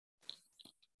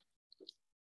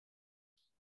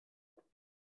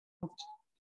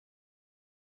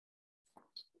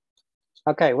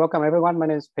Okay, welcome everyone. My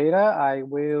name is Peter. I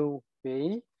will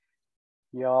be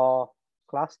your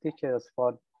class teachers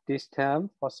for this term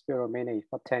for Sphero Mini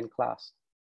for 10 class.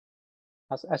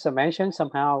 As I mentioned,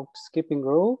 somehow skipping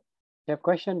rule. If you have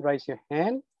question, raise your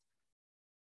hand,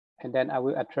 and then I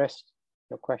will address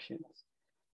your questions.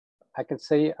 I can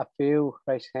see a few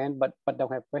raise hand, but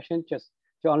don't have question. Just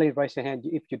you only raise your hand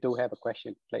if you do have a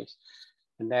question, please.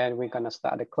 And then we're gonna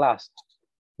start the class.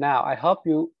 Now, I hope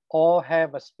you all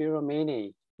have a Sphero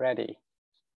Mini ready.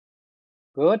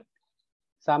 Good.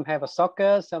 Some have a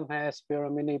soccer, some have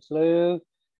Sphero Mini blue.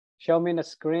 Show me the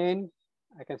screen.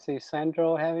 I can see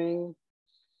Sandro having,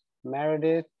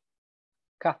 Meredith,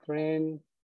 Catherine,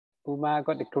 Uma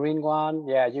got the green one.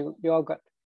 Yeah, you all got,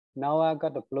 Noah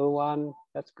got the blue one.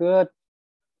 That's good.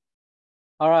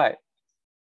 All right.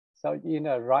 So you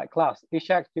know, right class.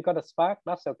 Ishak, you got a spark.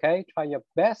 That's okay. Try your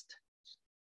best.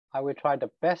 I will try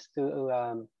the best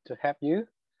to help you.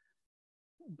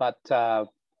 But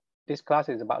this class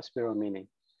is about Sphero Mini.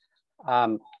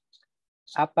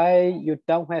 Apai, you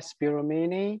don't have Sphero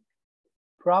Mini.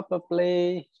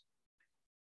 Probably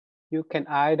you can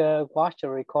either watch a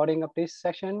recording of this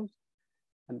session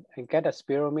and get a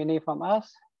Sphero Mini from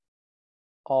us,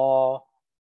 or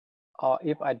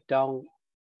if I don't,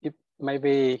 if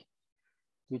maybe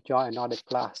you join another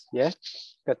class, yeah?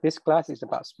 Because this class is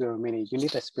about Sphero Mini. You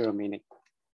need a Sphero Mini.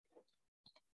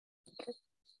 Okay.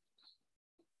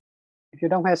 If you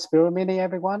don't have Sphero Mini,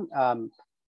 everyone,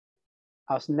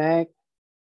 our snack,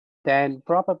 then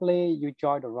probably you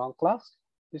joined the wrong class.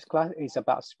 This class is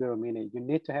about Sphero Mini. You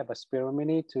need to have a Sphero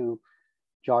Mini to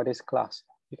join this class.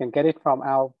 You can get it from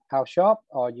our shop,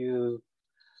 or you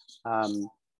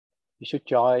should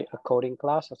join a coding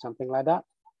class or something like that.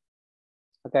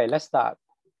 Okay, let's start.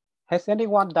 Has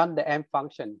anyone done the M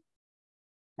function?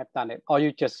 Have done it, or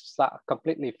you just start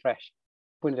completely fresh?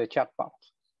 Put in the chat box.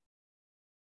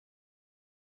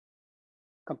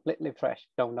 Completely fresh,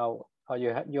 don't know, or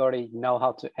you already know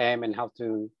how to M and how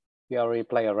to, you already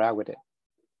play around with it.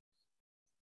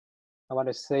 I want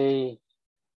to see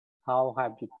how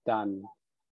have you done.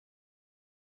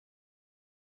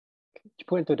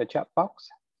 Put into the chat box.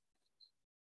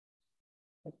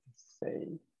 Let's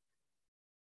see.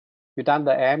 You done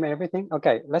the M and everything?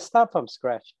 Okay, let's start from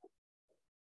scratch.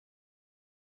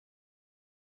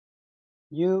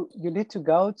 You need to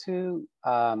go to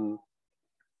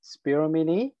Sphero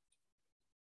Mini.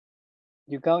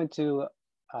 You go into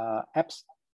apps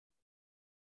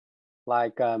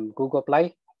like Google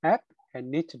Play app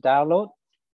and need to download.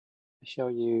 I'll show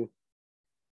you.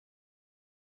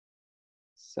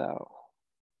 So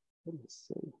let me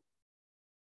see.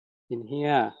 In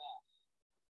here,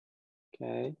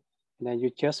 okay. And then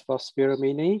you just for Sphero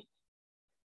Mini,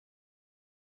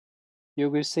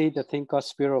 you will see the thing called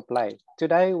Sphero Play.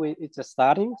 Today it's a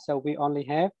starting, so we only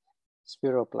have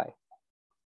Sphero Play.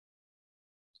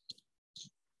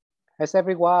 Has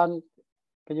everyone,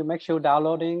 can you make sure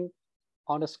downloading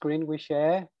on the screen we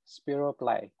share Sphero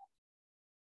Play?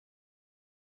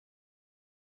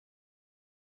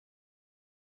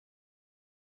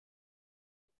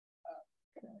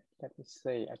 Okay, let me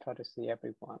see. I try to see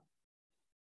everyone.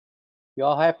 You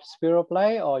all have Sphero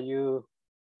Play, or you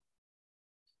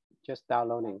just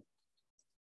downloading?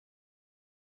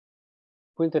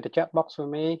 Put into the chat box for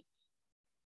me.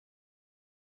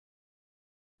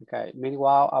 Okay,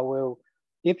 meanwhile, I will,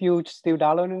 if you still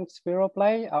downloading Sphero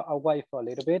Play, I'll wait for a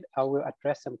little bit. I will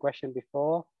address some question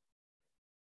before.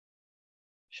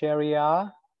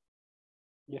 Sharia,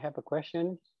 you have a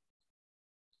question?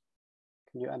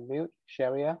 Can you unmute,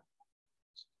 Sharia?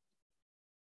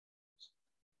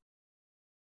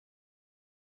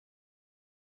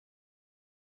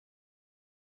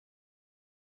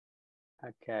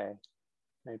 Okay,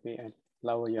 maybe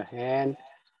lower your hand.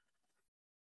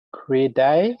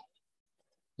 Day,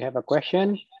 you have a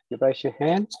question? You raise your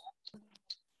hand.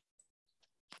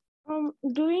 Do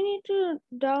we need to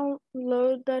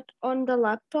download that on the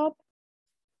laptop?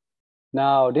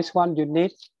 No, this one you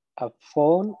need a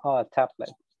phone or a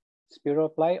tablet. Sphero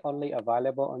Play only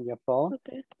available on your phone,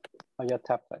 okay, or your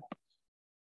tablet,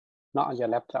 not on your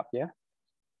laptop, yeah?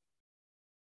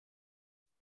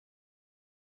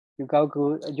 You go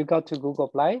to Google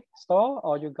Play Store,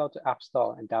 or you go to App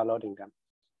Store and downloading them.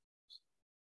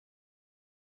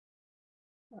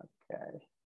 Okay.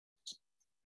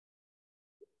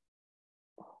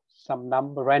 Some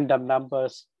random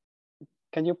numbers.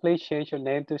 Can you please change your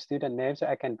name to student name so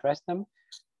I can address them?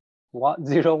 What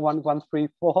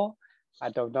 01134? I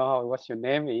don't know what your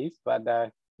name is, but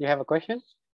you have a question?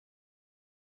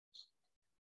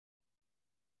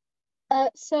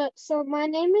 So my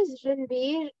name is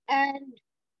Ranbir, and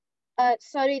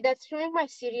sorry, that's showing my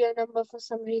serial number for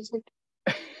some reason.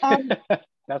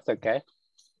 That's okay.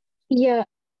 Yeah.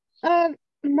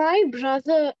 My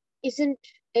brother isn't.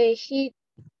 He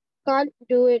can't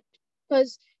do it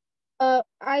because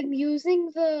I'm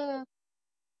using the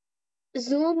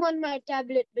Zoom on my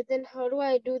tablet, but then how do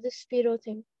I do the Sphero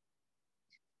thing?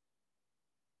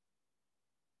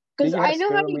 Do Because you have I know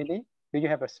how Sphero to. Mini? Do you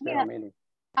have a Yeah, Sphero Mini?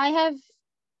 I have.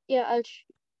 Yeah,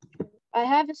 I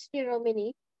have a Sphero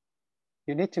Mini.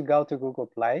 You need to go to Google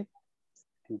Play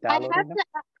and download it.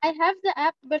 I have the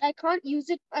app, but I can't use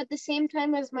it at the same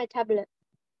time as my tablet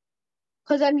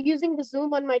because I'm using the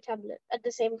Zoom on my tablet at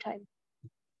the same time.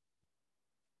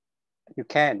 You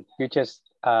can. You just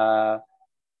oh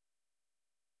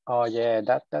yeah,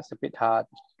 that's a bit hard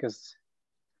because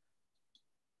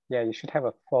yeah, you should have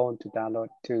a phone to download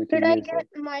to Should I use get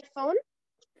it. my phone?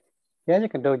 Yeah, you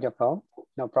can do it on your phone.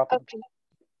 No problem. Okay.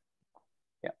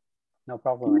 Yeah, no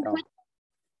problem at all.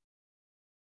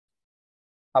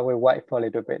 I will wait for a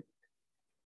little bit.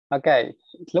 Okay,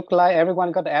 it looks like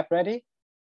everyone got the app ready.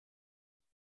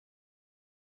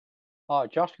 Oh,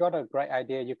 Josh got a great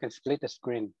idea. You can split the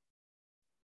screen.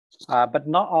 But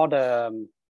not all the,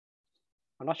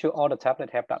 I'm not sure all the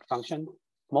tablets have that function.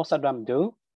 Most of them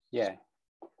do. Yeah.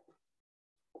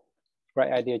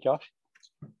 Great idea, Josh.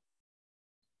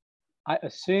 I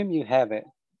assume you have it.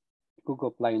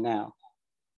 Google Play now.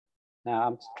 Now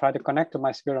I'm trying to connect to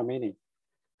my Sphero Mini.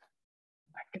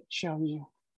 I can show you.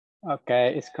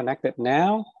 Okay, it's connected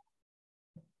now.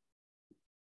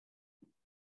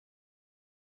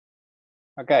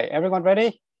 Okay, everyone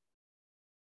ready?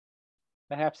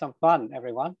 Let's have some fun,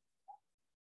 everyone.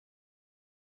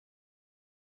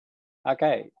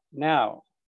 Okay, now,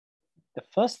 the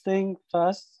first thing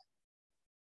first,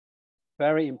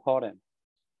 very important.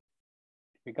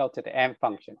 We go to the AMP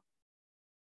function.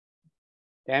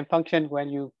 The AMP function, when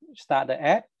you start the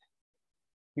app,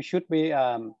 you should be,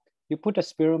 you put the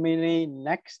Sphero Mini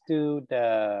next to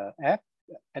the app,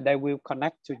 and they will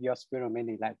connect to your Sphero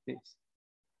Mini like this.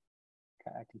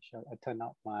 Okay, I can show, I turn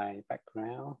off my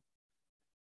background.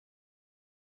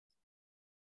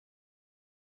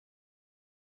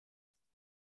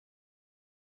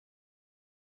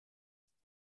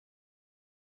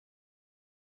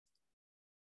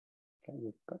 Okay,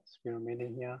 you've got Sphero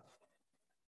Mini here.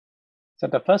 So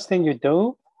the first thing you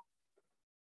do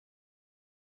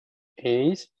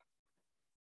is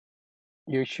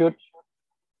you should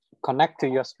connect to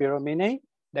your Sphero Mini.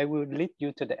 They will lead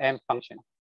you to the AMP function.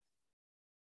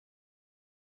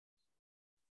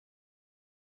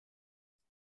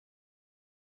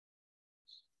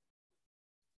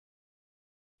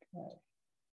 Okay.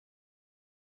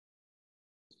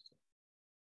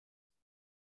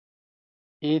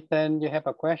 Ethan, you have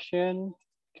a question?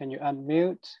 Can you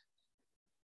unmute?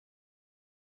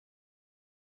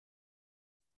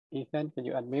 Ethan, can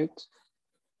you unmute?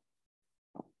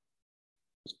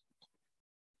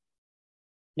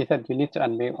 Ethan, you need to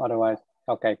unmute, otherwise.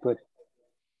 Okay, good.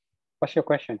 What's your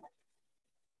question?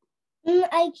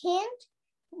 I can't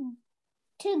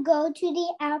to go to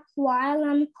the app while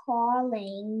I'm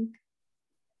calling.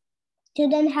 So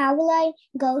then how will I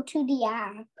go to the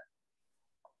app?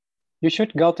 You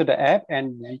should go to the app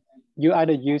and you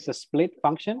either use a split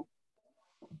function,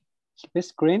 split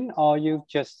screen, or you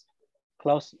just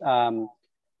close,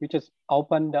 you just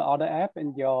open the other app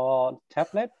in your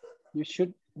tablet.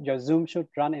 Your Zoom should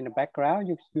run in the background.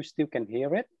 You still can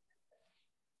hear it.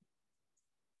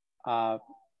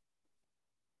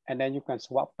 And then you can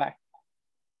swap back.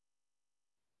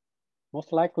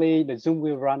 Most likely the Zoom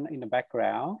will run in the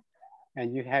background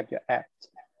and you have your app.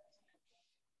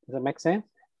 Does that make sense?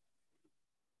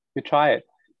 You try it.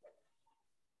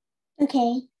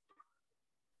 Okay.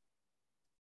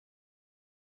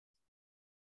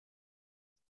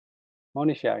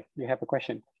 Monisha, you have a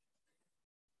question?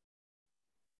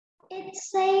 It's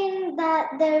saying that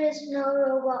there is no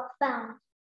robot found.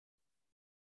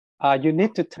 You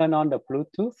need to turn on the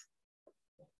Bluetooth.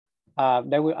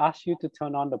 They will ask you to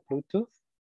turn on the Bluetooth.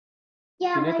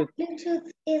 Yeah, my Bluetooth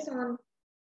is on.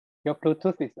 Your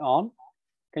Bluetooth is on.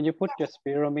 Can you put your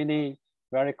Sphero Mini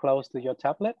very close to your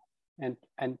tablet? And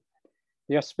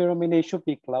your Sphero Mini should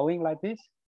be glowing like this?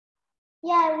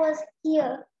 Yeah, it was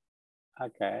here.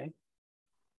 Okay.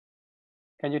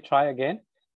 Can you try again?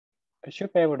 You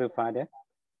should be able to find it.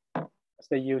 As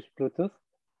they use Bluetooth.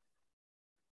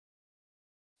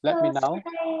 Let me know.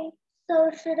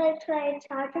 Should I try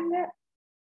charging it?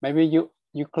 Maybe you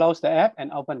close the app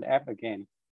and open the app again.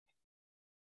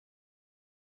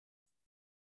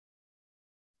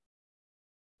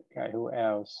 Okay, who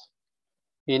else?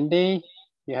 Indy,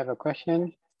 you have a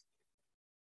question?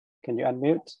 Can you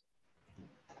unmute?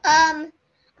 I'm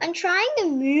trying to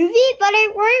move it, but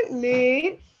it won't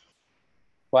move.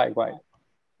 Wait.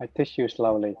 I teach you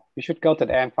slowly. You should go to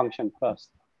the AND function first.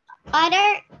 I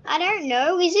don't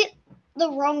know. Is it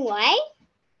the wrong way?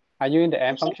 Are you in the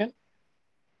AND function?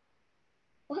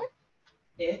 What?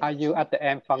 Are you at the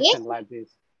AND function like this?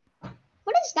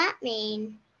 What does that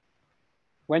mean?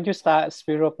 When you start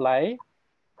Sphero play,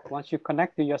 once you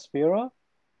connect to your Sphero,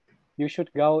 you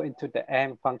should go into the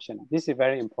AND function. This is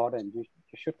very important. You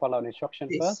should follow the instruction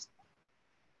first.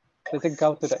 Does it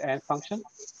go to the AND function?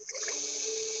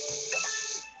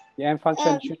 The AND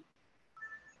function should.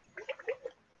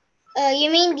 You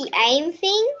mean the aim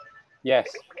thing? Yes.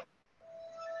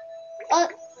 Yeah,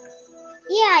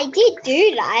 I did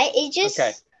do that. It just.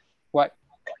 Okay. What?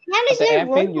 How does At the no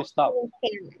end thing, you stop. room?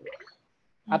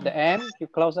 At the end, you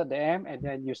close at the end, and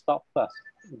then you stop first.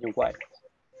 You wait.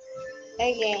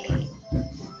 Okay.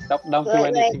 Don't do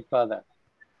anything further.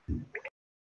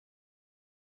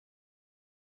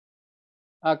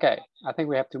 Okay, I think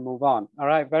we have to move on. All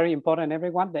right, very important,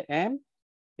 everyone. The M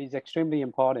is extremely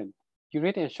important. You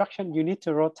read the instruction, you need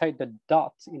to rotate the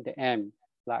dots in the M,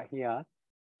 like here,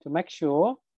 to make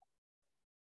sure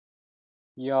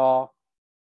your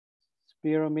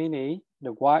Sphero Mini,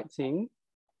 the white thing,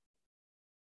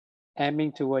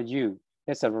 aiming toward you.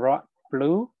 There's a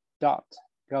blue dot,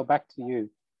 go back to you.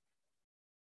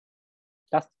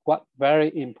 That's what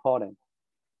very important.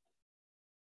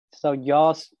 So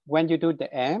yours, when you do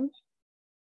the M,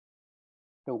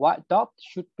 the white dot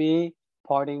should be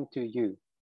pointing to you.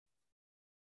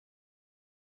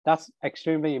 That's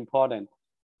extremely important.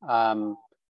 And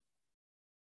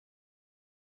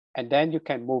then you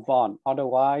can move on.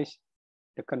 Otherwise,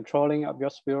 the controlling of your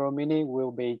Sphero Mini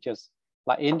will be just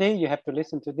like Indy, you have to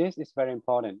listen to this. It's very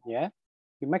important, yeah?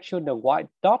 You make sure the white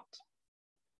dot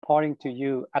pointing to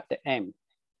you at the end,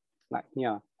 like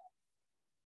here.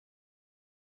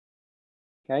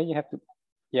 Okay, you have to,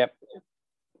 yep.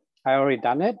 I already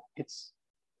done it. It's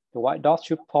the white dot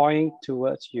should point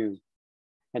towards you.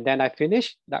 And then I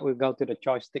finish, that will go to the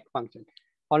joystick function.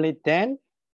 Only then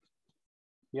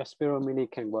your Sphero Mini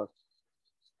can work.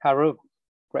 Haru,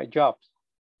 great job.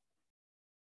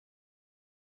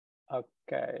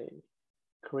 Okay,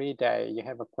 Krida, you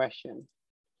have a question.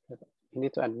 You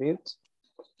need to unmute.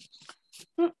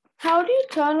 How do you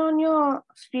turn on your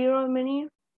Sphero Mini?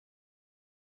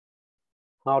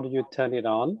 How do you turn it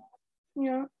on?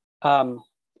 Yeah.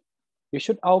 You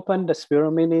should open the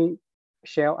Sphero Mini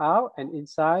shell out, and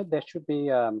inside there should be,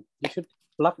 you should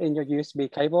plug in your USB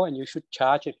cable and you should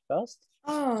charge it first.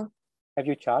 Oh. Have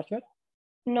you charged it?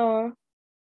 No.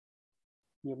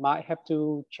 You might have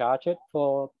to charge it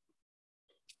for,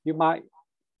 you might,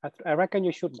 I reckon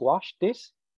you should wash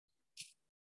this,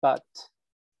 but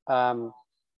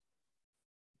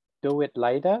do it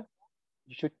later.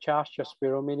 You should charge your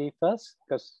Sphero Mini first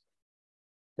because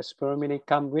the Sphero Mini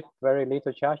come with very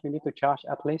little charge. You need to charge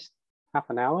at least half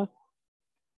an hour.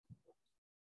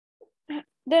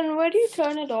 Then where do you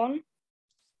turn it on?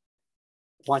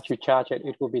 Once you charge it,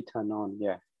 it will be turned on,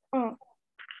 yeah. Oh.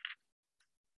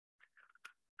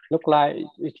 Look like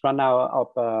it's run out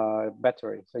of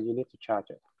battery, so you need to charge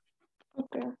it.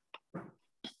 Okay.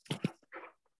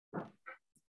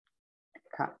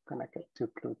 Can't connect it to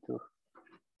Bluetooth.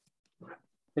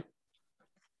 It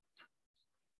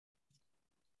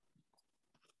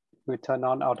will turn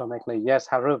on automatically. Yes,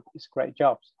 Haru, it's great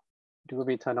job. It will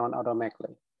be turned on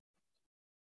automatically.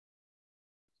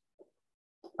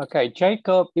 Okay,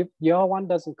 Jacob, if your one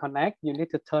doesn't connect, you need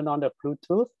to turn on the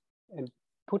Bluetooth and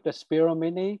put the Sphero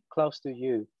Mini close to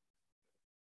you.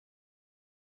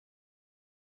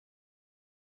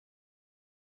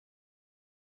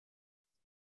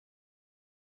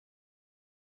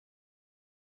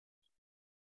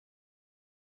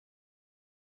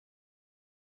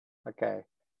 Okay,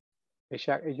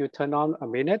 Ishak, if you turn on a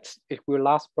minute, it will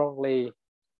last probably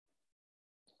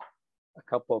a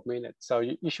couple of minutes. So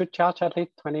you should charge at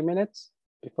least 20 minutes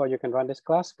before you can run this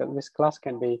class, because this class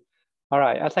can be, all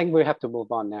right, I think we have to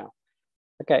move on now.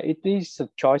 Okay, it is a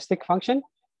joystick function.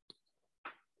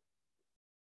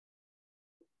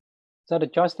 So the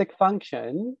joystick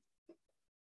function,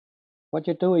 what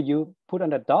you do is you put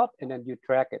on a dot and then you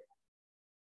drag it.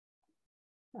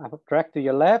 Drag to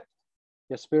your left,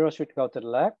 your Sphero should go to the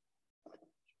left.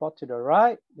 Spot to the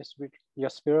right, your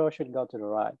Sphero should go to the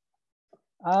right.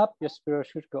 Up, your Sphero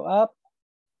should go up.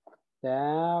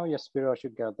 Down, your Sphero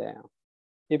should go down.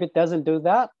 If it doesn't do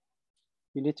that,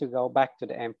 you need to go back to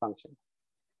the M function.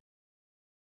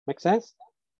 Make sense?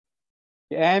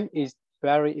 The M is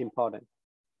very important.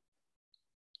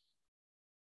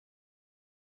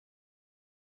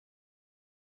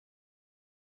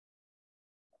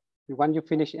 When you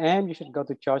finish M, you should go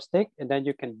to joystick, and then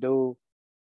you can do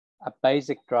a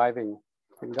basic driving.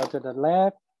 You can go to the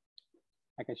left.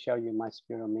 I can show you my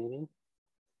Sphero Mini.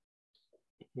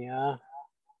 Yeah.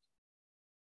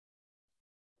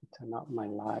 Turn off my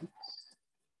lights.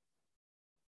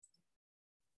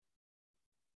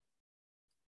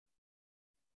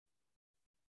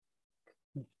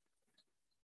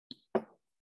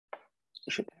 You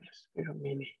should have a Sphero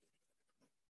Mini.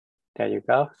 There you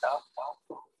go.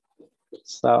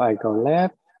 So I go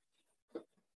left,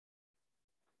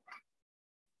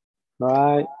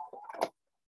 right,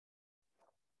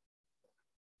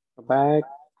 go back.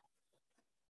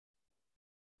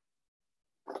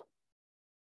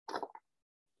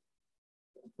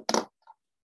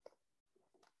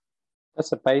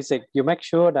 That's a basic. You make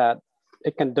sure that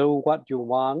it can do what you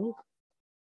want.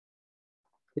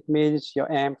 It means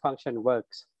your AMP function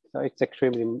works. So it's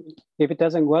extremely, if it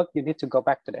doesn't work, you need to go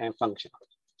back to the AMP function.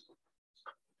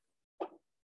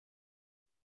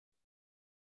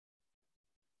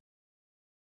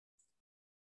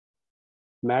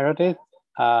 Meredith,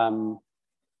 you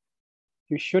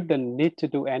shouldn't need to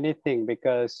do anything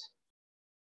because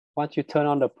once you turn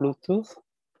on the Bluetooth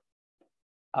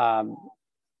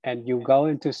and you go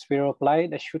into Sphero Play,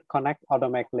 that should connect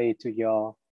automatically to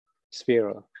your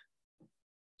Sphero.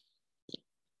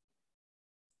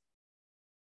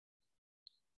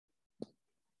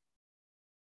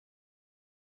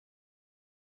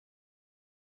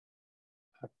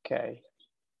 Okay.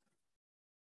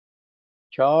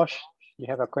 Josh, you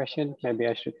have a question? Maybe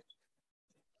I should.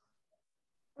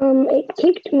 It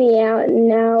kicked me out and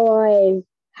now I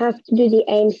have to do the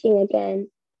aim thing again.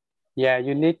 Yeah,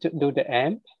 you need to do the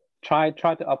AMP. Try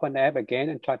to open the app again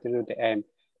and try to do the AMP.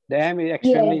 The AMP is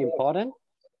extremely important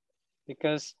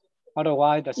because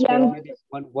otherwise the Sphero Mini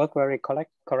won't work very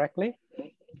correctly.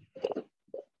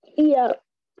 Yeah.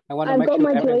 I want to make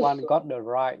sure everyone got the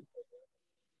right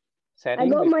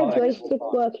setting. I got my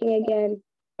joystick working again.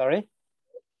 Sorry?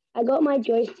 I got my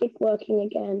joystick working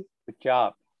again. Good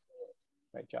job.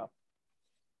 Great job.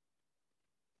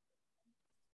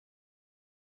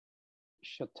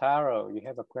 Shotaro, you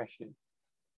have a question.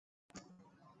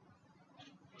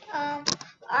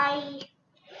 I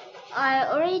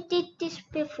already did this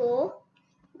before.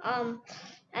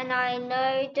 And I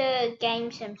know the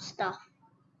games and stuff.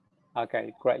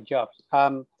 Okay, great job.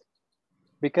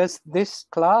 Because this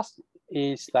class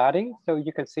is starting, so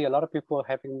you can see a lot of people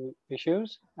having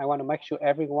issues. I want to make sure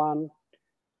everyone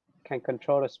can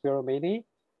control the Sphero Mini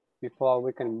before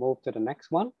we can move to the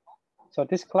next one. So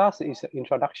this class is an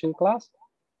introduction class.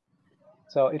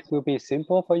 So it will be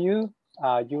simple for you.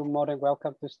 You're more than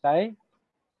welcome to stay.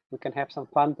 We can have some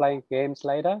fun playing games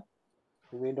later.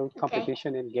 We do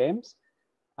competition in games.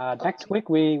 Next week,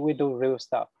 we do real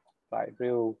stuff, like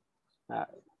real,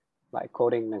 like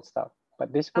coding and stuff.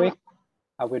 But this week,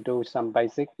 I will do some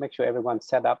basic, make sure everyone's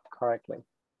set up correctly.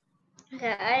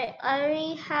 Okay, I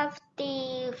already have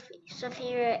the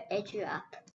Sphero Edu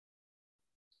app.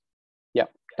 Yeah,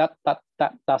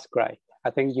 that's great.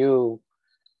 I think you're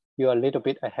a little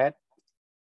bit ahead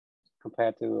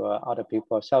compared to other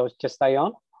people. So just stay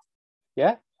on.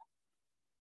 Yeah.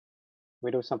 We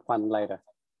do some fun later.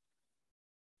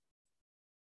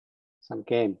 Some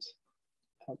games.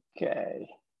 Okay.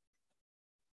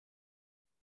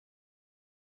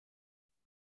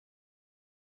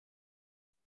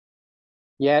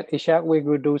 Yeah, Ishak, we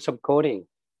will do some coding.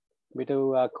 We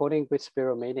do coding with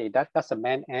Sphero Mini. That's the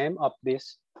main aim of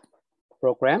this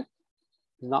program.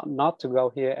 Not to go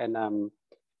here and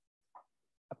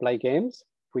play games.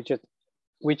 We just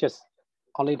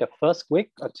only the first week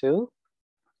or two.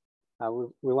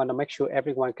 We want to make sure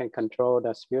everyone can control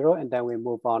the Sphero, and then we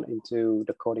move on into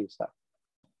the coding stuff.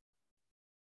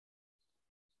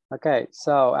 Okay,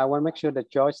 so I want to make sure the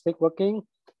joystick working.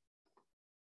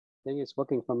 I think it's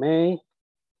working for me.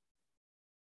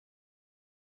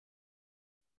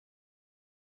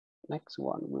 Next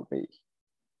one will be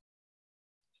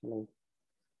actually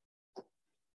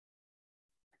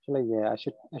yeah,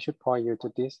 I should point you to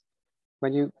this.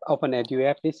 When you open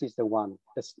EduApp, this is the one.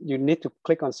 You need to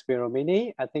click on Sphero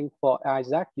Mini. I think for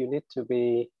Isaac, you need to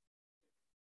be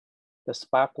the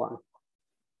Spark one.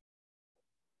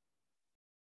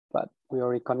 But we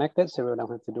already connected, so we don't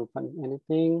have to do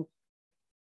anything.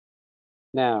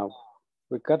 Now,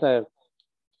 we go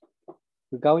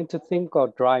into thing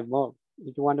called dry mode.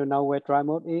 If you want to know where dry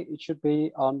mode is, it should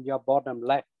be on your bottom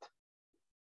left.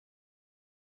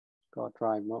 Go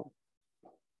dry mode.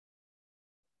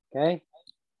 Okay.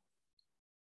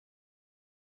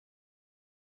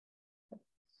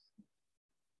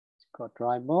 Go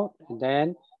dry mode, and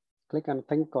then click on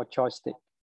thing called joystick.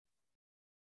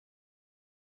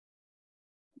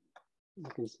 You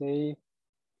can see,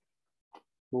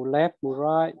 move left, move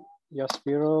right, your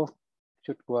Sphero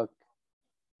should work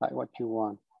like what you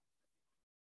want.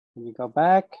 When you go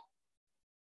back,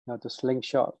 go to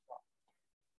slingshot.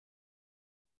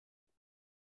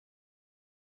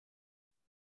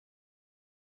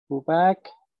 Move back,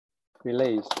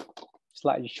 release. It's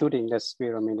like you're shooting the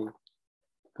Sphero Mini.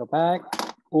 Go back.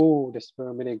 Oh, the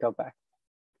Sphero Mini go back.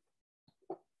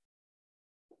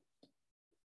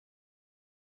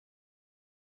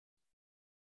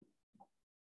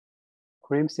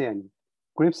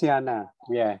 Crimsiana,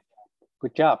 yeah,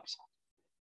 good job.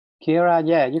 Kira,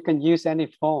 yeah, you can use any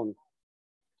phone.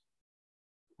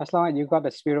 As long as you got the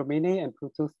Sphero Mini and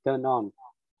Bluetooth turned on.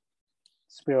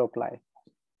 Sphero Play.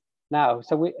 Now,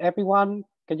 so everyone,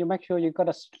 can you make sure you got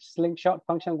a slingshot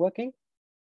function working?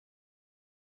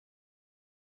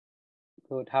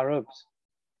 Good, Harubs.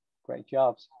 Great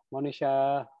jobs.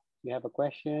 Monisha, you have a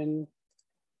question?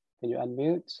 Can you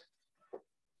unmute?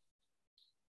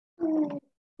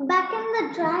 Back in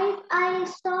the drive, I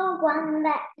saw one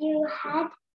that you had.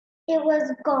 It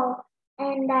was golf,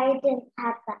 and I didn't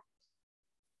have that.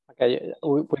 Okay,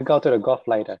 we'll go to the golf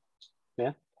later.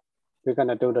 Yeah, we're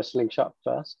gonna do the slingshot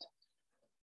first.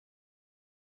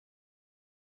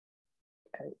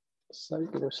 Okay, so you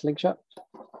do slingshot.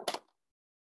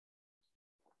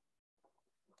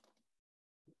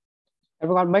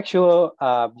 Everyone, make sure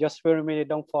your Sphero Mini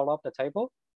don't fall off the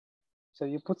table. So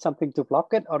you put something to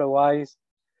block it, otherwise,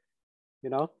 you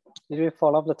know, if it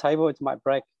fall off the table, it might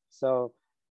break. So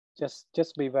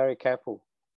just be very careful.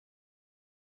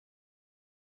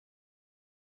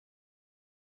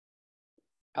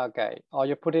 Okay, or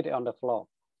you put it on the floor.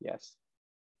 Yes,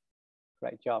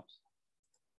 great jobs.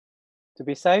 To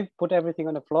be safe, put everything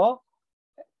on the floor.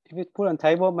 If you put on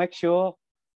table, make sure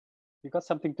you got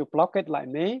something to block it, like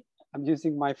me. I'm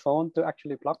using my phone to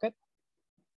actually block it.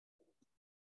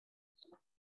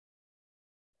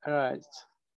 All right.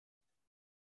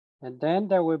 And then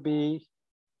there will be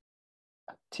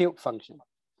a tilt function.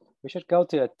 We should go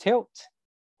to a tilt.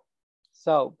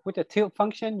 So with the tilt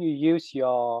function, you use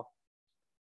your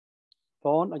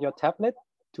phone or your tablet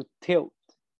to tilt.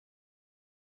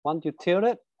 Once you tilt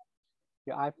it,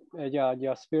 your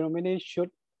Sphero Mini should,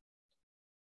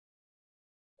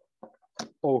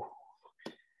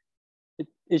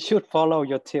 it should follow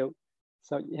your tilt.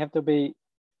 So you have to be,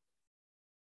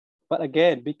 but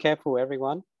again, be careful,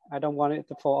 everyone. I don't want it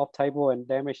to fall off table and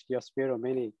damage your Sphero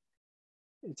Mini.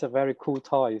 It's a very cool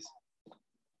toy.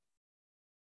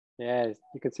 Yes,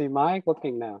 you can see mine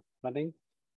working now, running.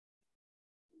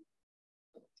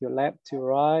 To left, to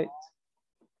right.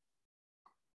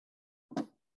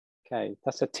 Okay,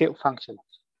 that's a tilt function.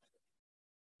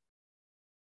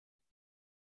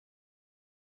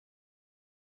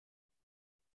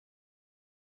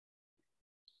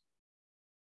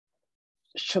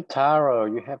 Shotaro,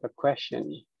 you have a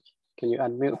question. Can you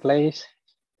unmute, please?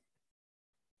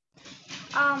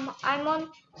 I'm on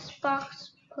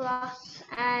Sparks Plus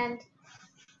and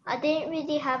I didn't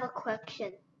really have a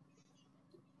question.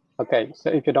 Okay, so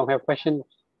if you don't have a question,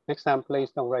 next time, please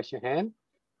don't raise your hand.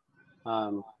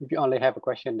 If you only have a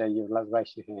question, then you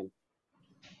raise your hand.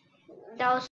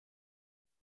 That was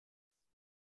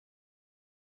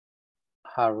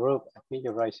Harup, I think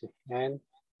you raise your hand.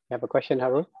 You have a question,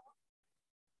 Harup?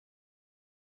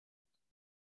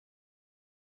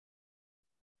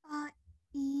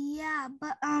 Yeah,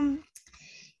 but I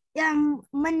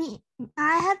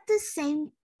have the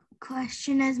same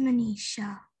question as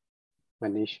Manisha.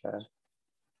 Manisha.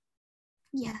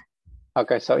 Yeah.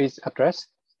 Okay, so it's addressed.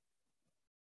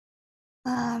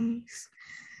 What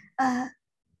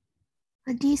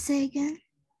do you say again?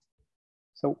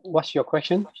 So what's your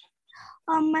question?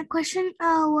 My question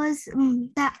was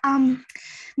that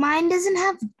mine doesn't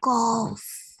have golf.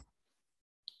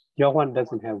 Your one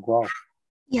doesn't have golf.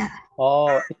 Yeah.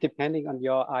 Oh, it depending on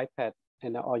your iPad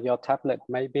and or your tablet.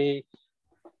 Maybe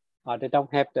they don't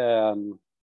have the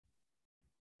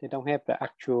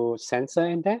actual sensor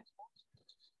in there.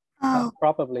 Oh.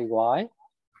 Probably why?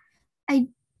 Okay.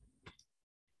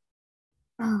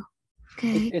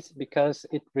 It's because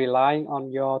it's relying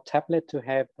on your tablet to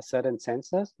have a certain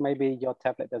sensors. Maybe your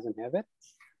tablet doesn't have it.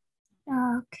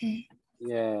 Okay.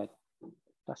 Yeah,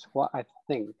 that's what I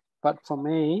think. But for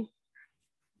me,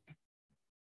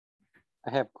 I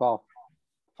have golf.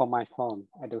 For my phone,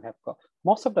 I do have golf.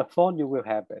 Most of the phone you will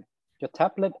have it. Your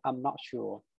tablet, I'm not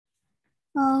sure.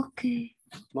 Okay.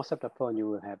 Most of the phone you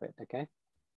will have it, okay?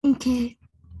 Okay.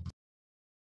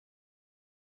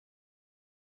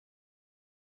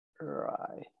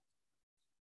 Right.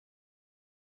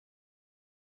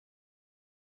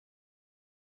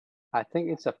 I think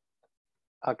it's a,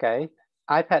 okay.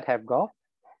 iPad have golf.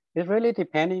 It's really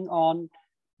depending on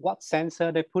what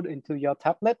sensor they put into your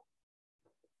tablet.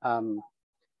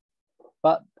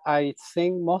 But I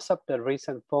think most of the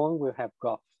recent phone will have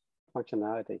golf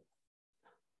functionality.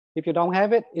 If you don't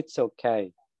have it, it's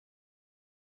okay.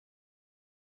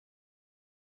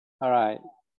 All right.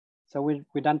 So we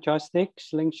done joystick,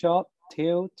 slingshot,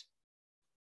 tilt.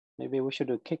 Maybe we should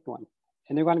do kick one.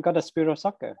 Anyone got a Sphero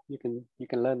soccer? You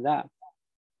can learn that.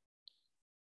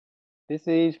 This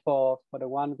is for the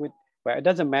one with, well, it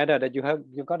doesn't matter that you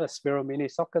got a Sphero mini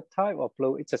soccer type or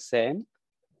blue, it's the same.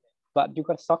 But you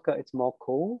got soccer, it's more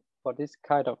cool for this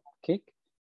kind of kick.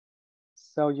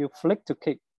 So you flick to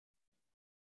kick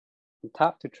and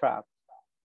tap to trap.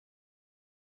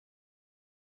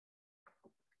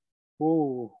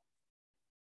 Ooh.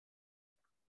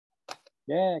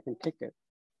 Yeah, I can kick it.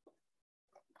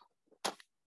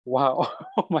 Wow,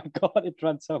 oh my God, it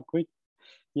runs so quick.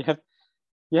 You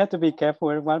have to be careful,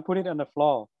 everyone, put it on the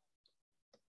floor.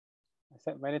 I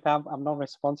said many times, I'm not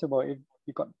responsible if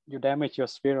you damage your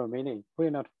Sphero mini. Put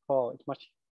it on the floor, it's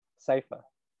much safer.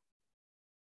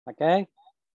 Okay,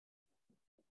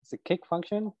 it's a kick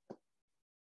function.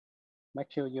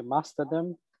 Make sure you master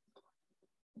them.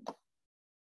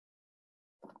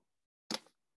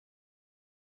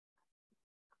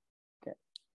 Okay.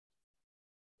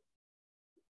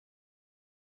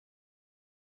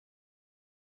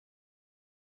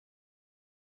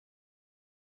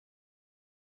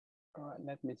 All right,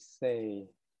 let me see.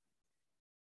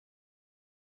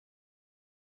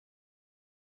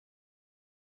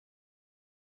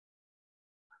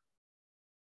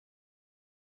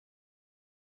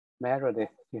 Meredith,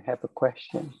 you have a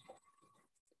question.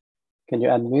 Can you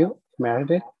unmute,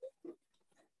 Meredith?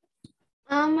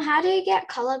 How do you get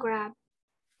color grab?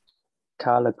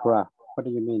 Color graph, what do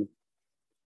you mean?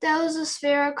 There was a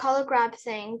Sphero color grab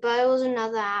thing, but it was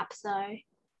another app though.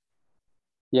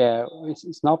 Yeah,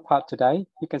 it's not part today.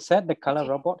 You can set the color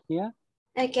robot here.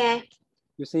 Okay.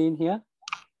 You see in here?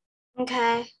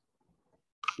 Okay.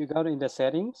 You go in the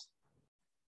settings.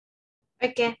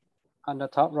 Okay. On the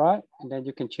top right, and then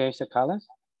you can change the colors.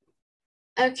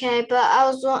 Okay, but I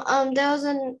was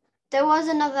there was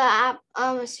another app,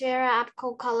 a Sphero app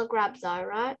called Color Grab though,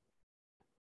 right?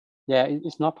 Yeah,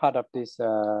 it's not part of this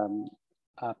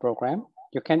program.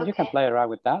 You can play around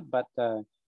with that, but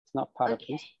it's not part of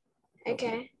this.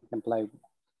 Okay. You can play.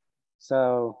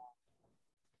 So,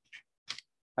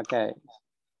 okay.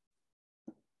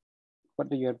 What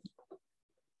do you?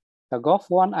 The golf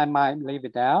one, I might leave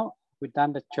it out. We've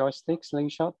done the joystick,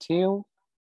 slingshot, tilt,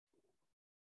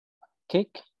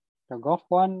 kick. The golf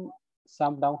one,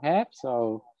 some don't have,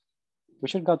 so we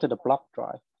should go to the block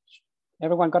drive.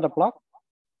 Everyone got a block?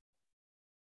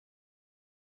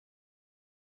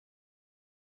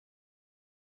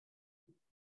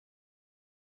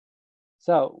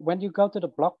 So when you go to the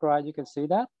block drive, you can see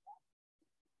that.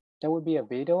 There will be a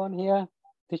video on here,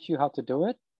 teach you how to do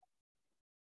it.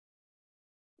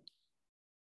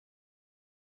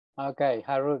 Okay,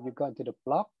 Harut, you go into the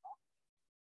block.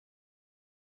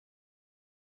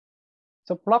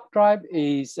 So block drive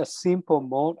is a simple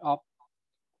mode of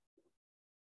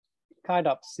kind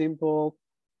of simple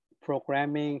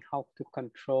programming, how to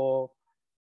control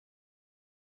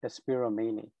the Sphero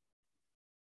mini.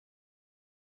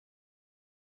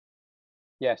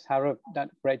 Yes, Harut, that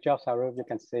great job, Harut. You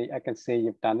can see, I can see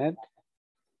you've done it.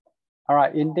 All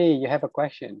right, Indy, you have a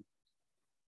question.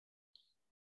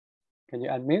 Can you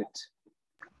unmute?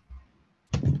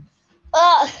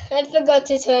 Oh, I forgot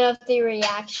to turn off the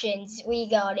reactions. We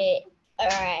got it. All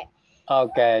right.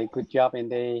 Okay, good job,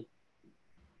 Indy.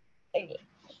 Okay.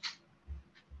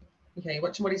 Okay,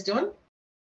 watching what he's doing.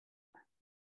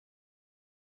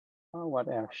 Oh, what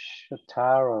else?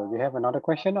 Shotaro, you have another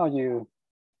question, or you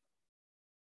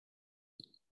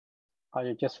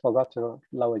just forgot to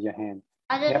lower your hand?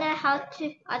 I don't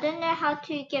know how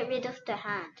to get rid of the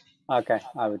hand. Okay,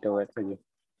 I will do it for you.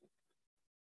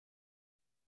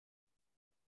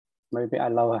 Maybe I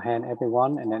lower hand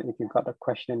everyone, and then if you got a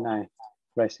question, I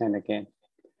raise hand again.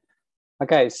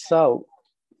 Okay, so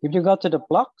if you go to the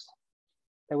blocks,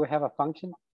 they will have a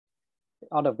function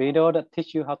on the video that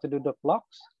teach you how to do the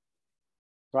blocks.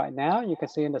 Right now, you can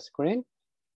see in the screen.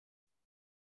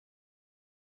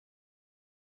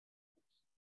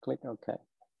 Click OK.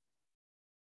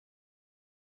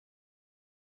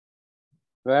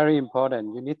 Very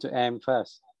important, you need to aim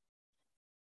first.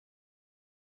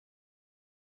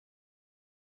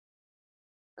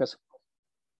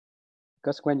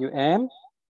 Because when you aim,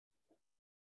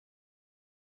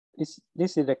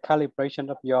 this is the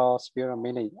calibration of your Sphero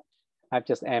mini. I've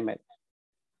just aimed it.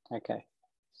 Okay,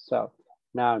 so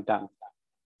now done.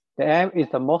 The aim is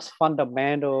the most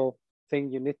fundamental thing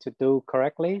you need to do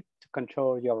correctly to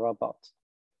control your robot.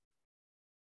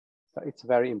 So it's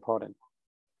very important.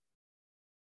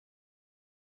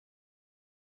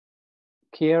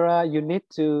 Kira, you need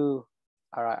to,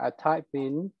 all right, I type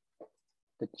in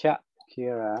the chat,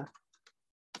 Kira.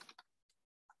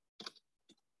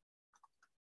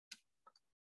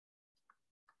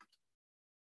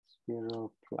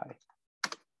 Sphero Play.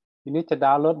 You need to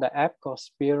download the app called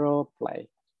Sphero Play.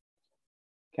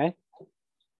 Okay?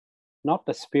 Not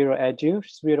the Sphero Edu.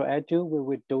 Sphero Edu, we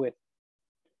will do it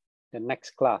the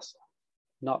next class,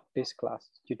 not this class.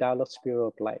 You download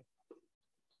Sphero Play.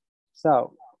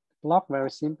 So, block very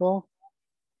simple.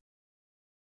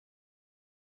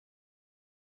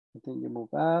 I think you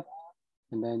move up,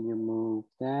 and then you move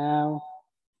down,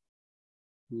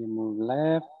 you move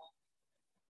left,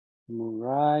 you move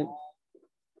right,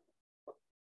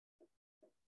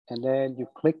 and then you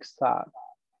click start.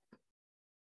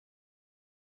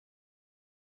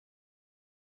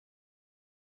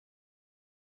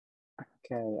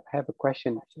 Okay, I have a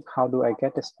question. How do I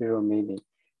get the Sphero Mini?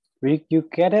 You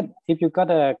get it, if you got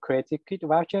a Creative Kit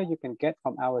voucher, you can get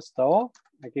from our store.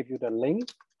 I give you the link.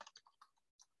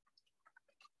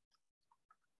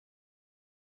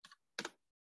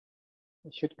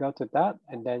 You should go to that,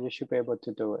 and then you should be able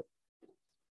to do it.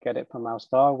 Get it from our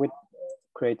store with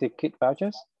Creative Kit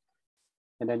vouchers,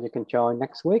 and then you can join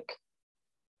next week.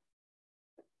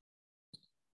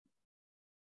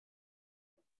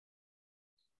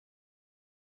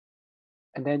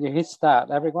 And then you hit start,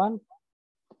 everyone.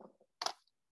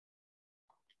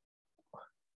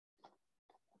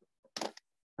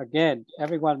 Again,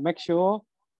 everyone, make sure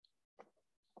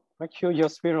your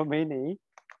Sphero Mini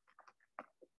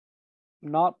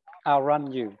not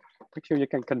outrun you. Make sure you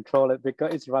can control it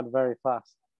because it's run very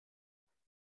fast.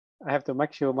 I have to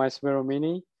make sure my Sphero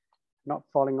Mini not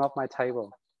falling off my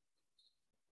table.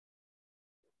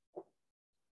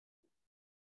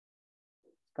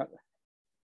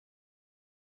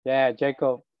 Yeah,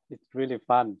 Jacob, it's really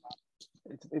fun.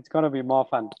 It's gonna be more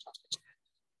fun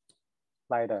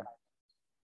later.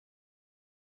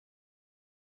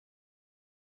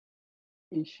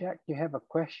 Ishak, you have a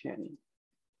question.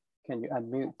 Can you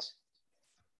unmute?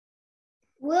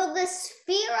 Will the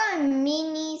Sphero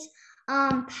Mini's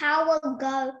power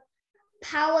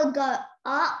go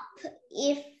up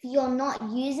if you're not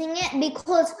using it?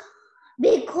 Because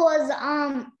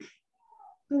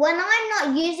when I'm not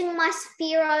using my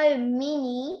Sphero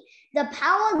Mini, the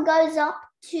power goes up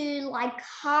to like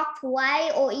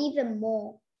halfway or even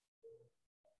more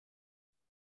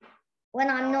when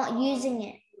I'm not using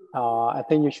it. I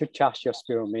think you should charge your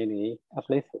Sphero Mini at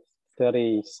least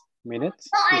 30 minutes.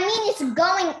 No, I mean it's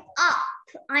going up.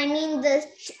 I mean the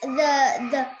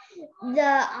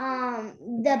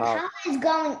power is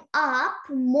going up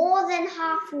more than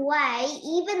halfway,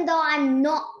 even though I'm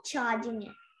not charging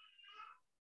it.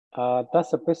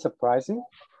 That's a bit surprising.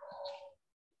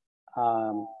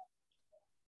 I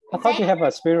thought you have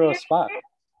a Sphero Spark.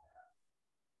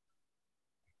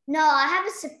 No, I have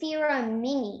a Sphero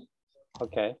Mini.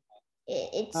 Okay.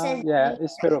 It says yeah,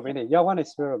 it's Sphero Mini. Your one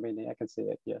is Sphero Mini. I can see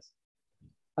it. Yes.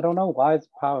 I don't know why it's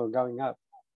power going up.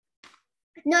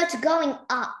 No, it's going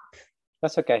up.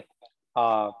 That's okay.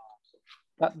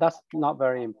 That's not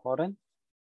very important.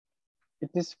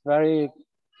 It is very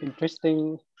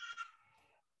interesting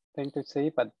thing to see,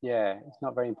 but yeah, it's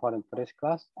not very important for this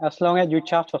class. As long as you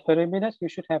charge for 30 minutes, you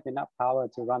should have enough power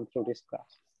to run through this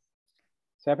class.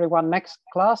 So everyone, next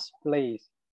class, please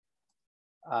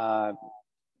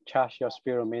charge your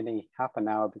Sphero Mini half an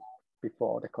hour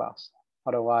before the class.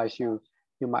 Otherwise, you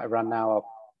might run out of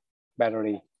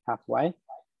battery halfway.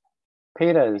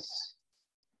 Peters,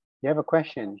 you have a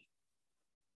question?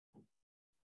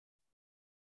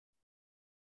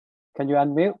 Can you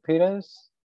unmute, Peters?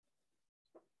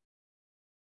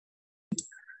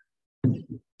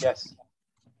 Yes.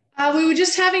 We were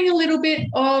just having a little bit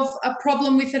of a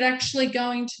problem with it actually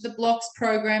going to the blocks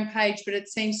program page, but it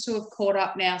seems to have caught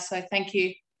up now. So thank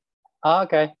you.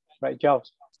 Okay, great job.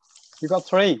 You got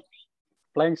 3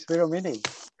 playing Sphero Mini.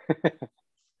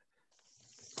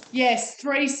 Yes,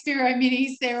 3 Sphero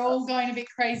Minis. They're all going a bit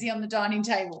crazy on the dining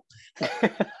table.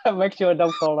 Make sure it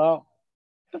don't fall out.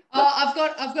 Oh, I've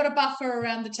got a buffer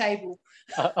around the table.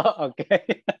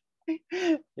 Okay.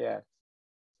 Yeah,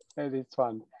 it is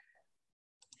fun.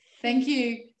 Thank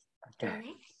you. Okay.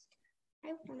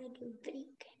 I want to do video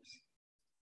games.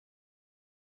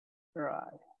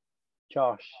 Right.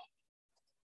 Josh,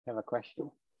 you have a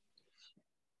question?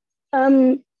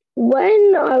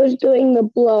 When I was doing the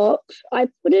blocks, I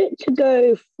put it to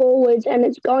go forwards and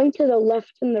it's going to the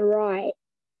left and the right.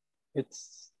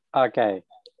 It's Okay.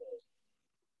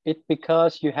 It's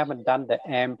because you haven't done the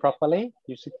aim properly.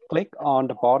 You should click on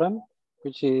the bottom,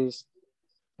 which is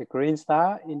the green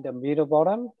star in the middle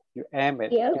bottom. You aim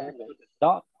it. Yep. You put the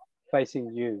dot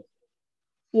facing you.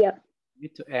 Yep. You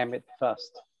need to aim it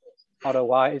first.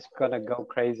 Otherwise, it's gonna go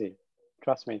crazy.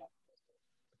 Trust me.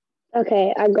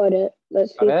 Okay, I got it.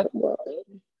 Let's see if it works.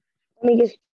 Let me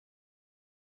just.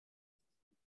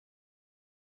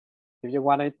 If you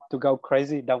want it to go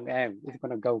crazy, don't aim. It's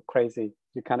gonna go crazy.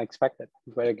 You can't expect it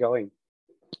where you're going.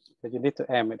 But you need to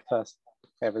aim it first,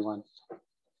 everyone.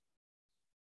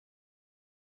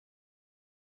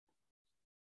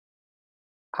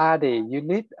 Adi, you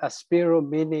need a Sphero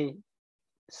mini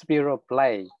Sphero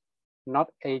play,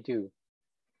 not Edu.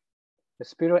 The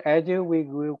Sphero Edu we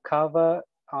will cover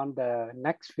on the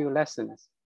next few lessons.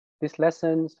 These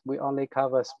lessons we only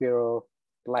cover Sphero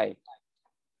play,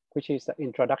 which is the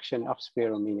introduction of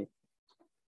Sphero mini.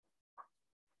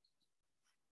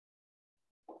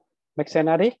 Make sense,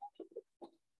 Adi?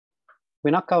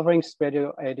 We're not covering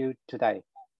Sphero Edu today.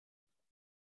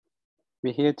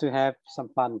 We're here to have some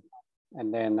fun,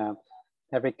 and then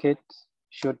every kid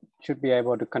should be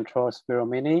able to control Sphero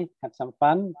mini, have some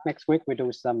fun. Next week we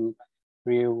do some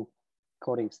real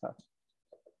coding stuff.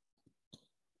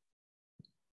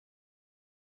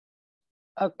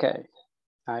 Okay,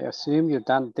 I assume you've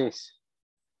done this.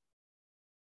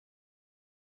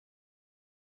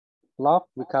 Block,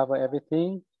 we cover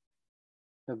everything.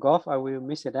 The golf, I will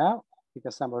miss it out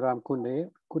because some of them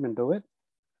couldn't do it.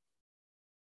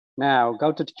 Now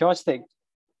go to the joystick.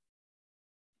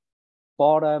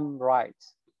 Bottom right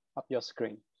of your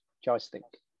screen, joystick,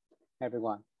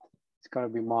 everyone. It's gonna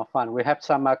be more fun. We have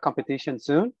some competition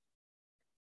soon.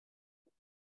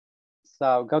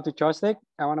 So go to joystick.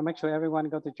 I wanna make sure everyone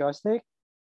go to joystick.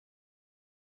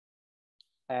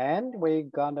 And we're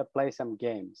gonna play some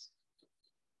games.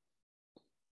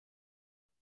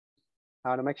 I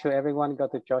wanna make sure everyone go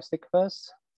to joystick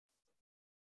first.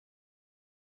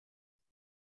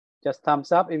 Just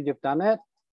thumbs up if you've done it.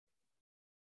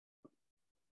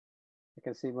 I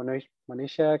can see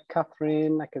Monisha,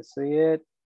 Catherine, I can see it.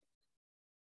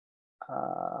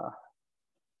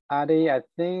 Adi, I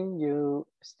think you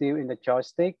still in the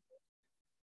joystick.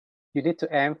 You need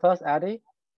to aim first, Adi.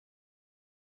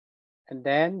 And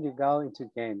then you go into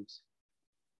games,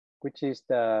 which is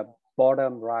the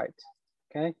bottom right,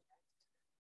 okay?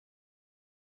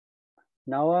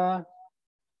 Noah,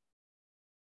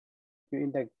 you're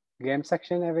in the game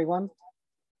section, everyone.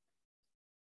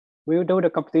 We'll do the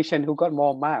competition who got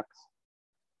more marks.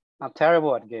 I'm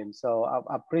terrible at games, so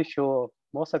I'm pretty sure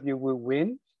most of you will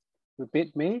win, will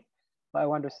beat me, but I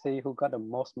want to see who got the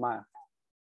most marks.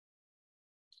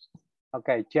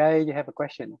 Okay, Jay, you have a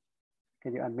question.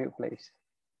 Can you unmute, please?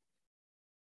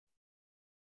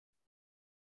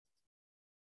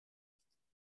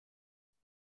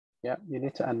 Yeah, you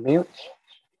need to unmute.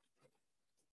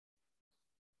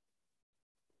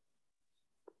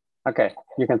 Okay,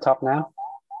 you can talk now.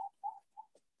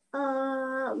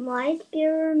 My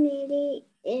Sphero mini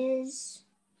is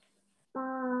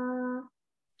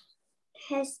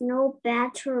has no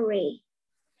battery.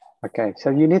 Okay, so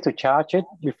you need to charge it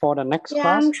before the next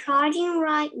class? I'm charging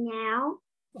right now.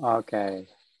 Okay,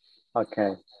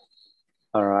 okay.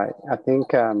 All right, I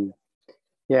think,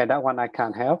 yeah, that one I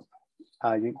can't help.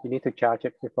 You need to charge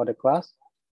it before the class.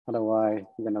 Otherwise,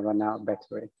 you're gonna run out of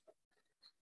battery.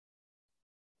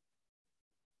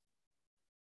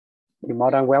 You're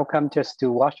more than welcome just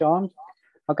to watch on.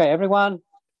 Okay, everyone,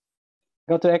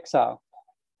 go to Excel.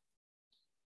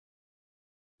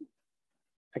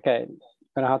 Okay, you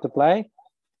know how to play?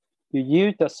 You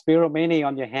use the Sphero mini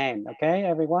on your hand, okay,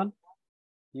 everyone?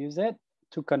 Use it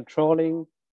to controlling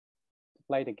to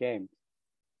play the game.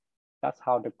 That's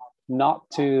how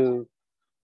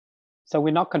so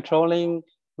we're not controlling,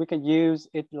 we can use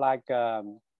it like a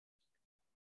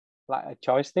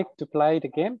joystick to play the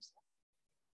games.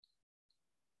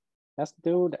 Let's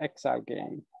do the Excel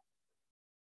game.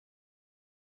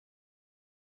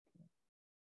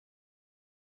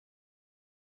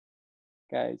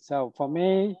 Okay, so for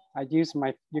me, I use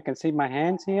you can see my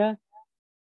hands here.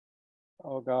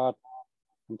 Oh God,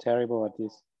 I'm terrible at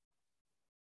this.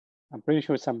 I'm pretty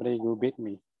sure somebody will beat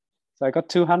me. So I got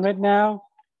 200 now.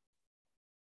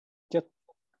 Just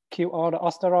kill all the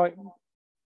asteroid.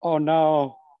 Oh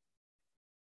no.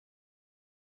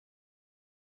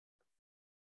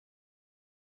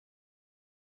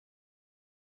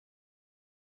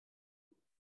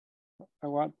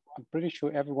 I'm pretty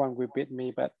sure everyone will beat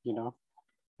me, but you know,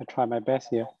 I try my best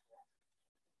here.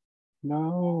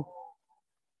 No.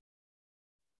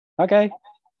 Okay.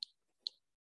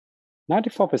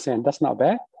 94%, that's not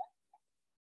bad.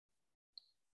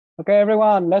 Okay,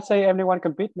 everyone, let's say everyone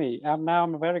can beat me.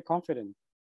 I'm very confident.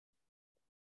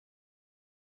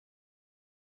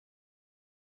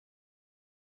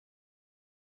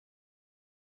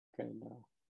 Okay, no.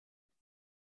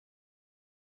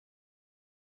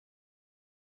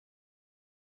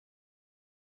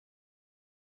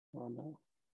 Oh no.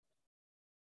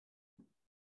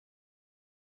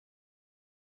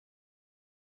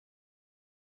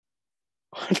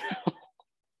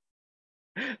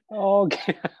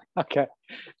 Okay, okay,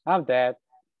 I'm dead.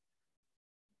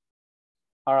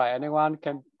 All right, anyone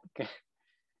can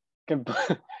can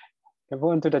put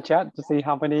into the chat to see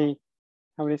how many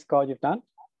scores you've done.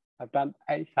 I've done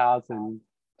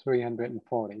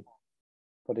 8,340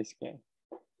 for this game.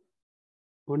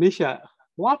 Monisha,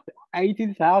 what?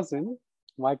 18,000?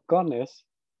 My goodness.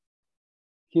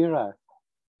 Kira,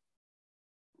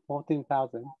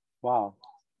 14,000. Wow.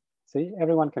 See,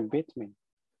 everyone can beat me.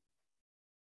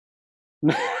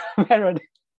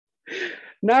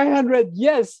 900.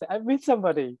 Yes, I beat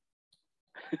somebody.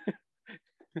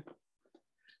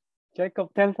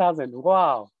 Jacob, 10,000.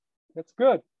 Wow, that's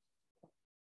good.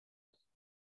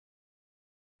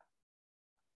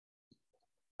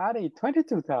 Adi,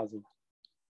 22,000.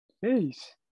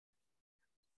 Jeez.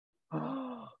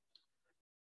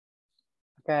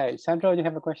 Okay, Sandro, you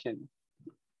have a question?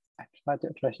 I try to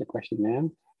address your question,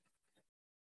 man.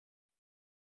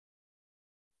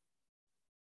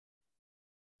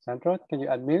 Sandro, can you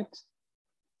unmute?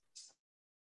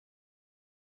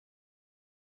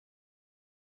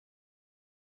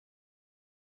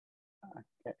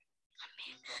 Okay.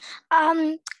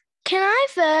 Can I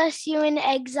verse you in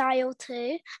Exile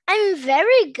too? I'm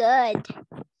very good.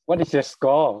 What is your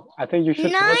score? I think you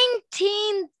should.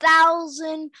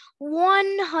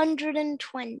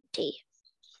 19,120.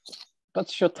 But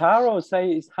Shotaro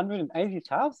say it's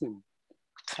 180,000.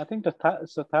 I think the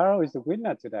Shotaro is the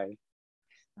winner today.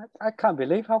 I can't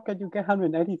believe, how can you get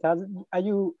 180,000? Are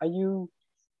you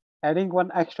adding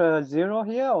one extra zero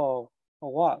here or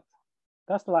what?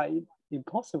 That's like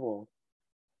impossible.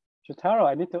 Shotaro,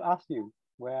 I need to ask you,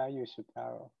 where are you,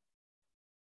 Shotaro?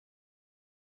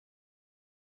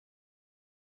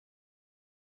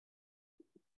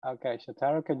 Okay,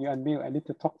 Shotaro, can you unmute? I need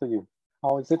to talk to you.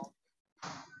 How is it?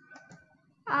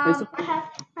 I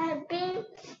have been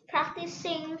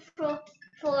practicing for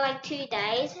like 2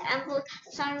 days, and for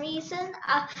some reason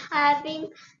I have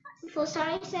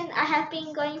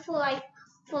been going for like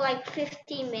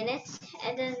 50 minutes,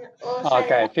 and then also.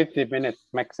 Okay, 50 minutes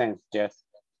makes sense. Yes.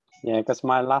 Yeah, because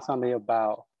my last only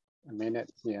about a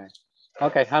minute. Yeah.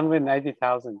 Okay,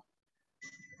 180,000.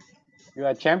 You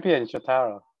are champion,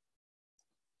 Shotaro.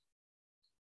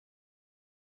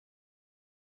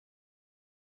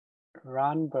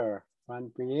 Ranber.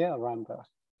 Ranber or Ranber?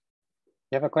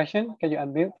 You have a question? Can you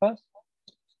unmute first?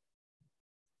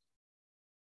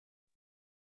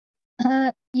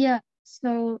 Yeah,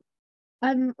 so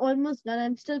I'm almost done.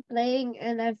 I'm still playing,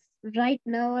 and right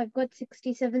now I've got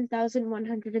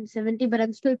 67,170, but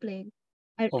I'm still playing.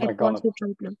 I my God. paused it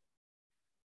right now.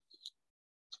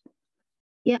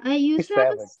 Yeah, I used to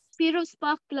have a Sphero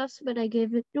Spark Plus, but I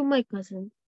gave it to my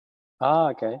cousin. Ah,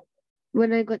 okay.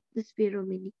 When I got the Sphero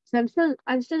Mini, so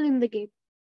I'm still in the game.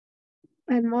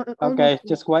 Okay,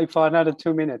 just wait for another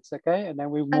 2 minutes, okay, and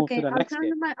then we move to the next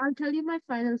game. I'll tell you my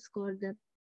final score then.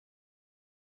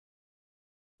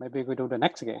 Maybe we do the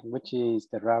next game, which is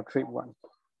the round trip one.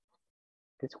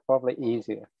 It's probably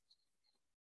easier.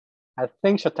 I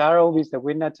think Shotaro is the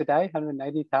winner today,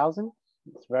 180,000.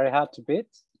 It's very hard to beat.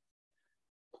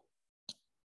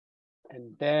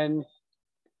 And then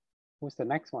who's the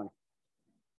next one?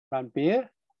 Ranbir,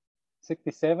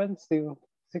 67, still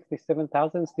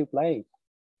 67,000, still playing.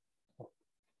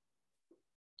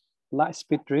 Light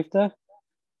Speed Drifter.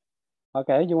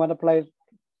 Okay, you want to play?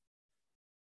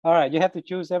 All right, you have to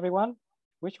choose, everyone.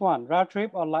 Which one, round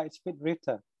trip or Light Speed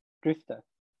Drifter?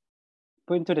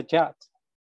 Put into the chat.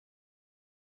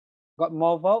 Got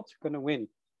more votes, gonna win.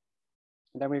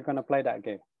 And then we're gonna play that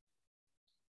game.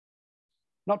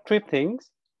 Not trip things.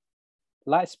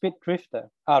 Light Speed Drifter.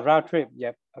 Round trip.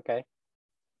 Yep. Okay.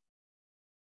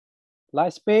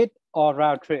 Light speed or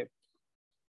round trip?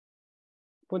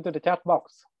 Put into the chat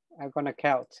box. I'm gonna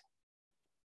count.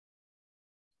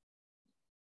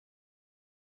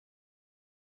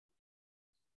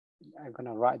 I'm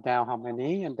gonna write down how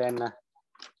many, and then the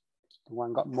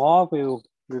one got more.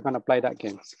 We're gonna play that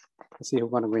game. Let's see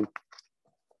who's gonna win.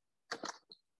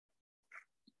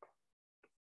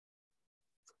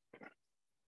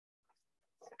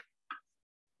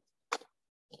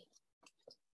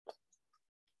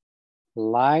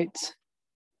 Light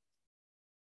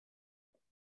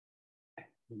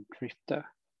and Drifter.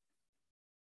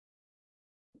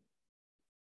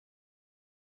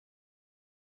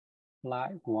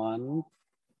 like 1,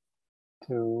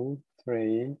 2,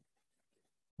 3,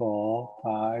 4,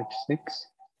 5, 6,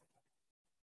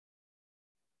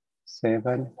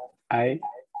 7, 8,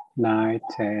 9,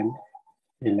 10,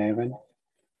 11,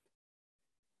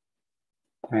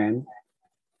 10,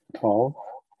 12,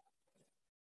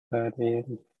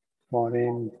 13,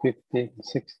 14, 15,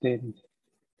 16,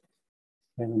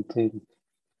 17.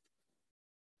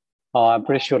 Oh, I'm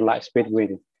pretty sure Lightspeed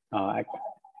win.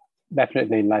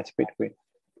 Definitely Lightspeed win.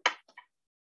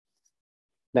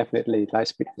 Definitely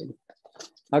Lightspeed win.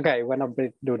 Okay, when I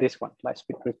do this one,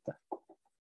 Lightspeed drifter.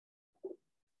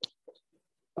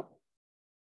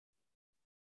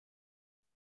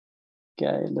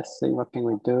 Okay, let's see what can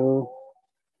we do.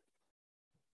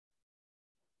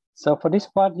 So for this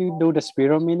part, you do the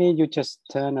Sphero mini, you just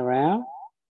turn around.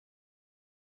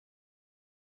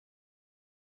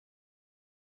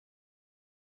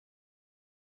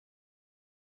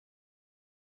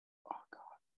 Oh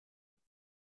God,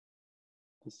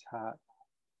 it's hard.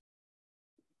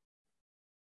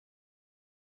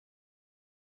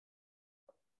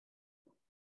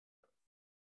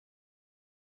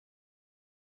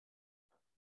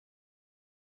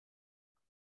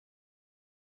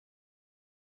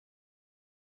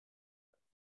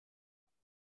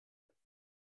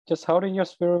 Just holding your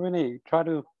Sphero mini, try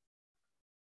to.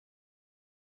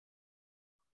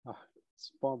 Oh,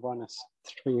 small bonus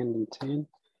 310.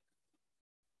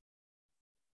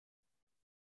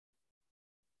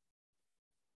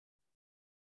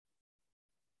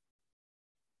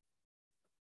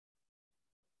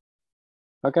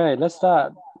 Okay, let's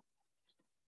start.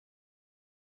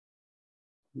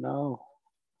 No.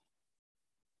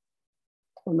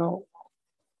 Oh no.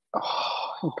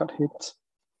 Oh, he got hit.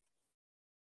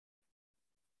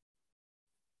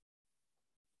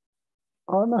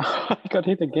 Oh no, I got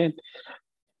hit again.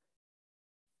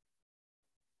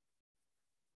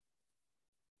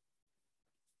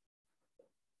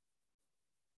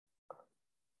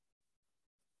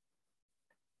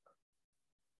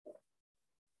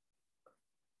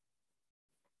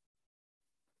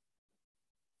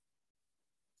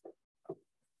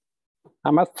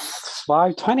 I'm at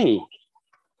 520.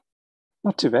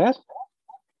 Not too bad.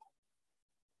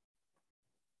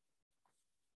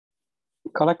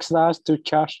 Collect stars to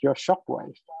charge your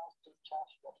shockwave.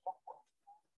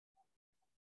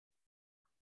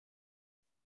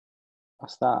 I'll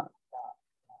start.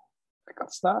 I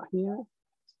got start here.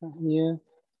 Start here.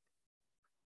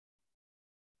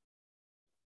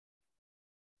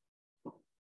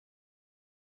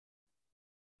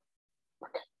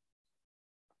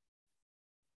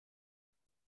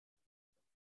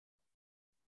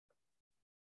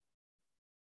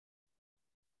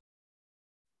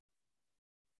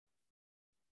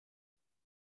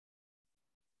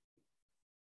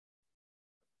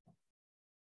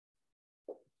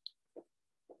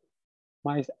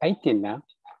 Mine is 18 now.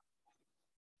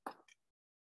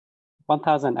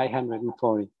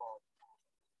 1,840.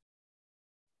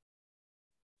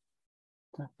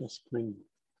 Tap the screen.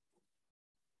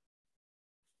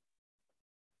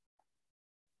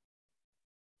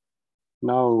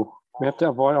 No, we have to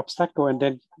avoid obstacle and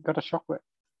then got a shockwave.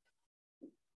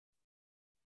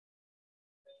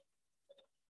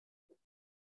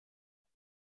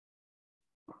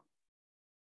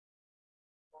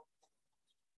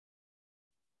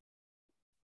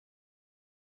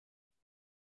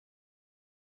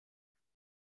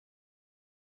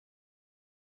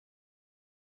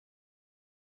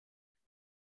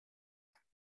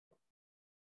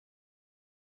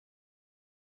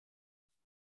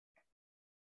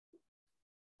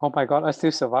 Oh my God, I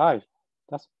still survive.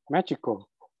 That's magical.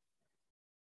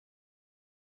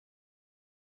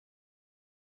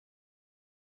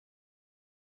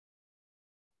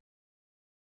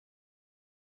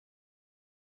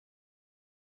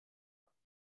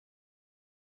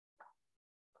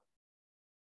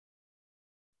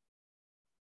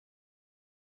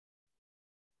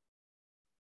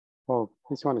 Oh,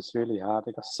 this one is really hard.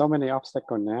 They got so many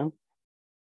obstacles now.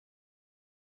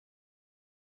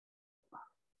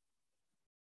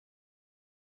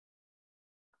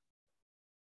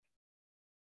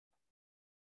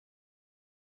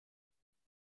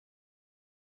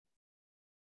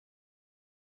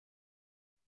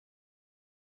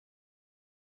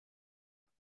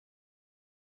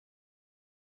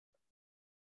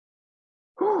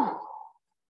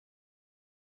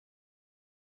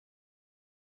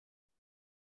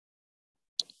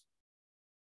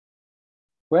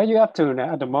 Where are you up to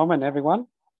now at the moment, everyone?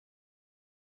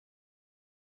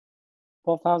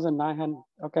 4,900.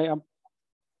 Okay,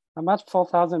 I'm at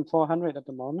 4,400 at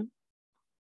the moment.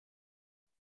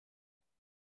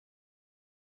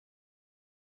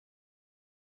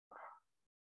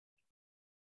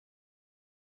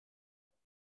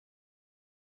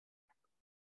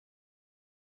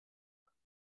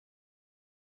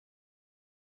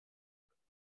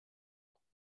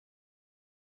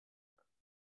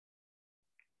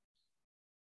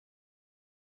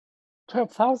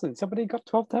 12,000. Somebody got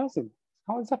 12,000.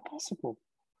 How is that possible?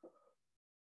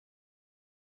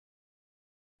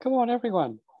 Come on,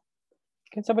 everyone.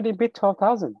 Can somebody beat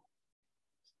 12,000?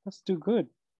 Let's do good.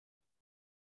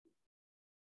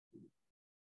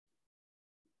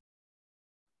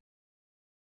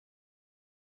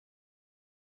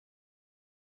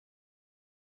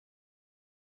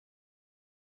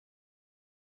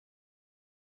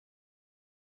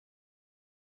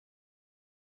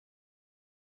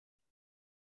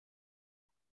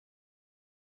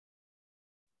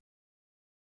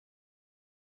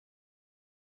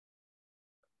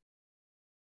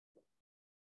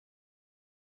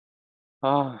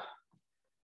 Oh,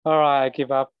 all right, I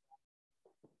give up.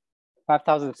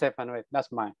 5,700,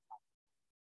 that's mine.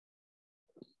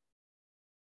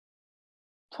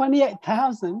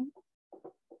 28,000?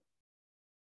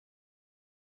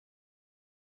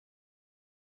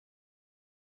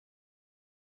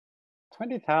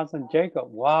 $20,000,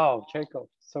 Jacob. Wow, Jacob,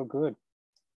 so good.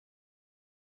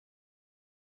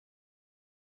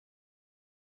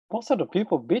 Most of the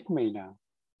people beat me now.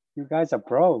 You guys are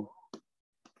pro.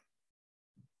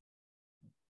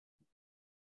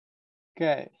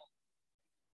 Okay.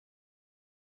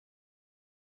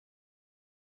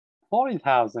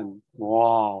 40,000.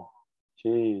 Wow.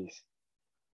 Jeez.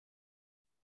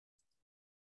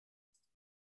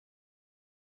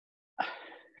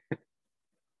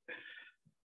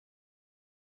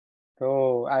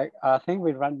 So I think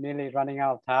we're nearly running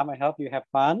out of time. I hope you have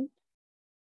fun.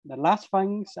 The last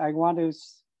things I want to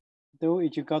do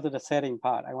is you go to the setting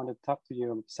part. I want to talk to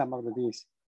you some of these.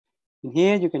 In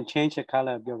here, you can change the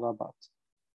color of your robot.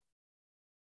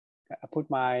 I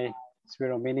put my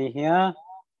Sphero Mini here,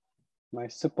 my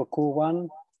super cool one.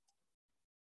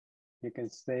 You can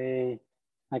see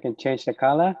I can change the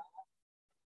color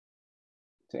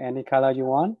to any color you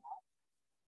want.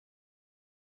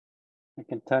 I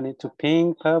can turn it to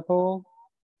pink, purple,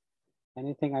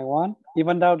 anything I want.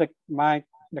 Even though the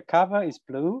cover is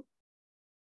blue,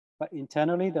 but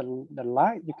internally the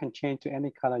light you can change to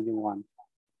any color you want.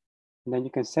 And then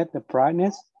you can set the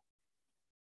brightness.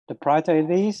 The brighter it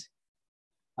is,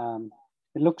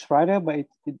 it looks brighter, but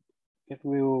it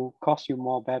will cost you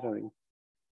more battery.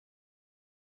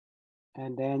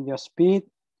 And then your speed,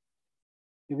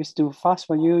 if it's too fast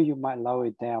for you, you might lower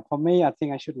it down. For me, I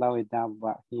think I should lower it down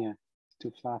about here. It's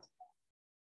too fast.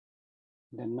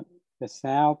 Then the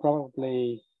sound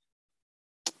probably,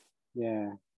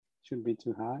 yeah, shouldn't be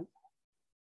too high.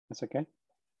 That's okay.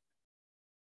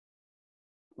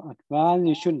 For advanced,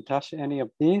 you shouldn't touch any of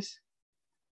these.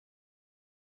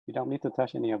 You don't need to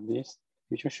touch any of these.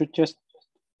 You should just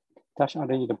touch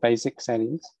only the basic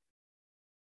settings.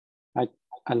 I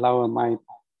lower my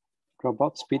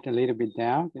robot speed a little bit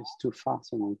down. It's too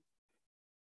fast for me.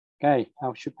 Okay,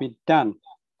 now should be done.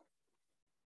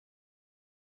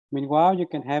 Meanwhile, you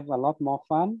can have a lot more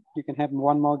fun. You can have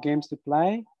one more games to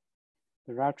play,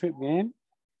 the round trip game.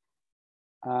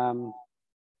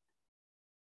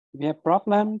 If you have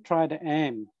problem, try the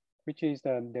aim, which is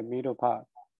the middle part,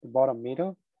 the bottom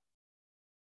middle.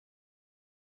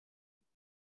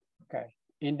 Okay,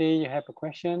 Indy, you have a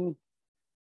question?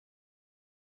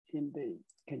 Indy,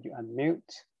 can you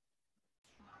unmute?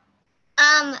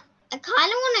 I kind of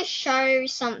want to show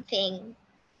something.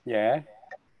 Yeah.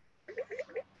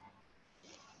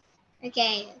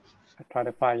 Okay. I try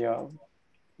to find your,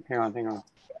 hang on.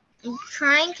 I'm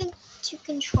trying to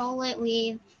control it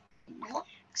with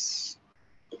blocks.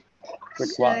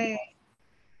 With what?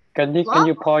 Can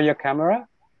you point your camera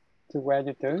to where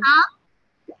you do? Huh?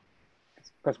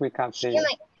 Because we can't see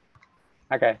it.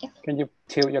 Okay, can you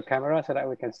tilt your camera so that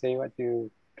we can see what you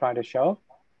try to show?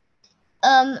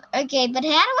 Okay, but how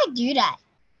do I do that?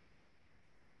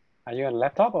 Are you on a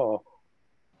laptop or?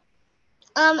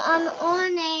 I'm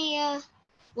on a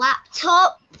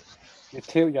laptop. You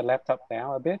tilt your laptop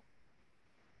down a bit.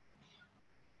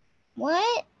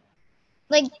 What?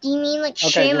 Like, do you mean like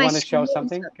okay, you want to show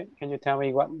something? Can you tell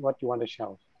me what you want to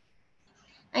show?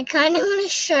 I kind of want to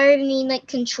show me like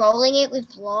controlling it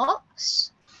with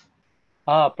blocks.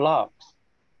 Ah, blocks.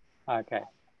 Okay.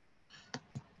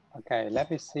 Okay,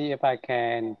 let me see if I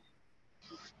can.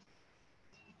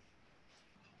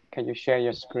 Can you share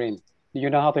your screen? Do you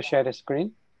know how to share the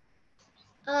screen?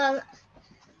 I'm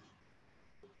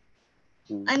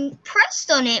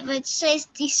pressed on it, but it says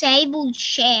disabled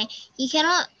share. You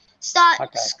cannot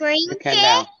start screen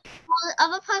share. While the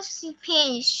other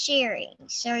participant is sharing.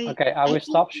 So okay, I will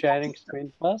stop sharing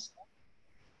screen first,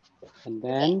 and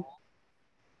then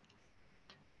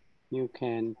you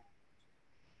can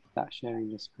start sharing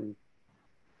the screen.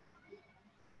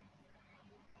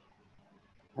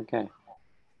 Okay.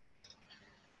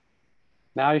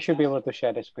 Now you should be able to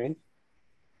share the screen.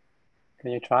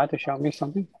 Can you try to show me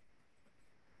something?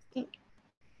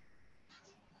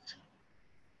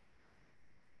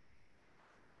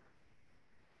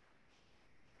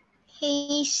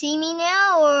 Can you see me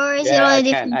now, or is it Yeah, all I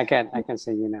different? I can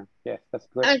see you now. Yes, that's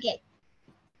good. Okay.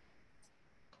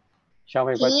 Show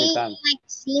me Can what you you've done. like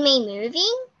see me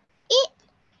moving it?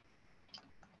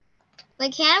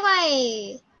 Like how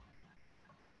do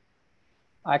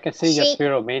I can see your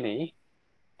Sphero Mini.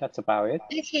 That's about it.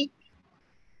 Okay.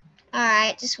 All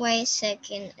right, just wait a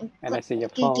second. And I see your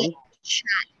phone. All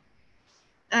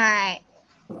right.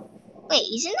 Wait,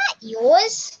 isn't that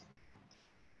yours?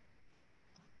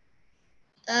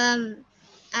 I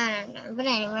don't know, but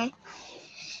anyway.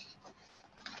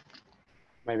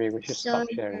 Maybe we should stop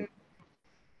sharing.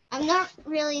 I'm not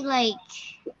really like,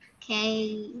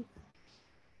 okay.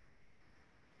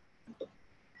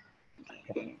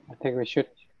 I think we should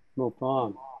move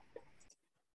on.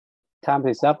 Time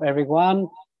is up, everyone.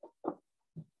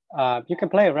 You can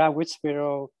play around with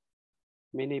Sphero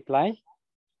Mini Play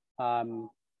when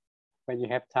you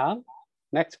have time.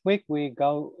 Next week, we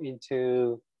go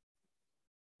into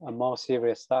a more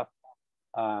serious stuff,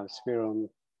 Sphero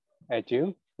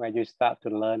Edu, where you start to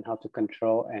learn how to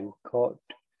control and code.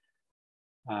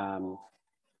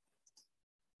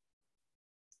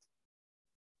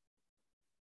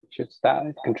 Should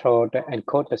start control and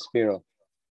code the Sphero.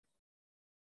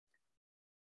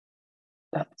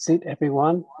 That's it,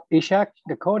 everyone. Ishak,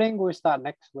 the coding will start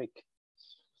next week,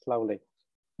 slowly.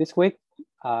 This week,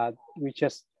 we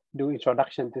just do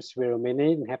introduction to Sphero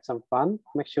Mini and have some fun.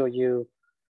 Make sure you're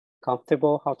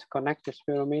comfortable how to connect the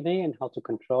Sphero Mini and how to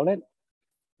control it.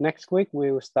 Next week,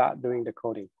 we will start doing the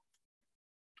coding.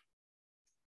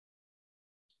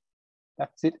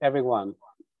 That's it, everyone.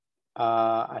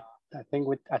 I think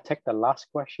I take the last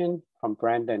question from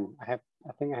Brandon. I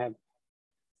think I have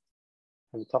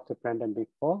talked to Brandon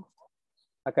before.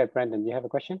 Okay, Brandon, you have a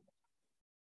question?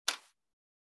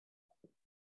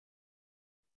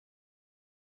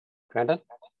 Brandon?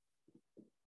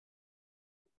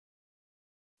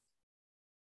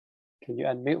 Can you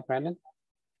unmute, Brandon?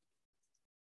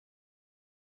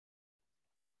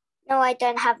 No, I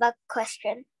don't have a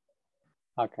question.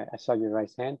 Okay, I saw you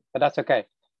raise hand, but that's okay.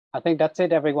 I think that's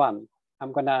it, everyone.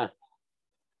 I'm gonna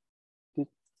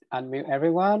unmute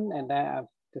everyone and then I have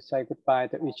to say goodbye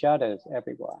to each other,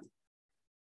 everyone.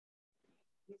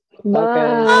 Bye.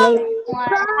 Okay.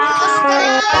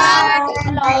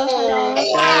 Bye.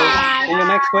 See you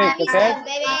next week, okay?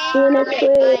 See you next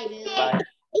week. Bye.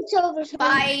 It's over.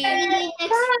 Bye. See you next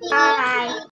week. Bye.